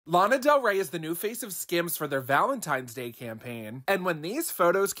Lana Del Rey is the new face of Skims for their Valentine's Day campaign. And when these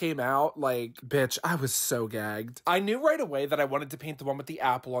photos came out, like, bitch, I was so gagged. I knew right away that I wanted to paint the one with the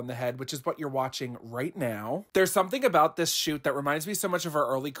apple on the head, which is what you're watching right now. There's something about this shoot that reminds me so much of her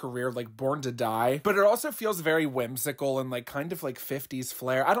early career, like Born to Die, but it also feels very whimsical and like kind of like 50s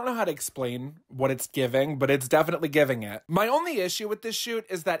flair. I don't know how to explain what it's giving, but it's definitely giving it. My only issue with this shoot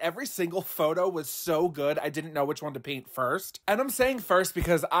is that every single photo was so good, I didn't know which one to paint first. And I'm saying first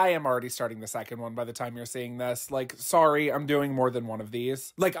because I am already starting the second one by the time you're seeing this. Like, sorry, I'm doing more than one of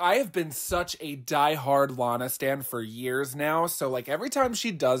these. Like, I have been such a diehard Lana stan for years now, so like every time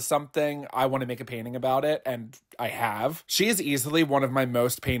she does something, I want to make a painting about it, and I have. She is easily one of my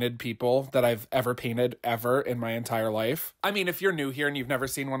most painted people that I've ever painted ever in my entire life. I mean, if you're new here and you've never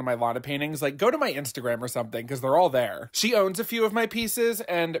seen one of my Lana paintings, like, go to my Instagram or something, because they're all there. She owns a few of my pieces,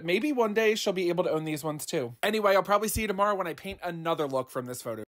 and maybe one day she'll be able to own these ones too. Anyway, I'll probably see you tomorrow when I paint another look from this photo.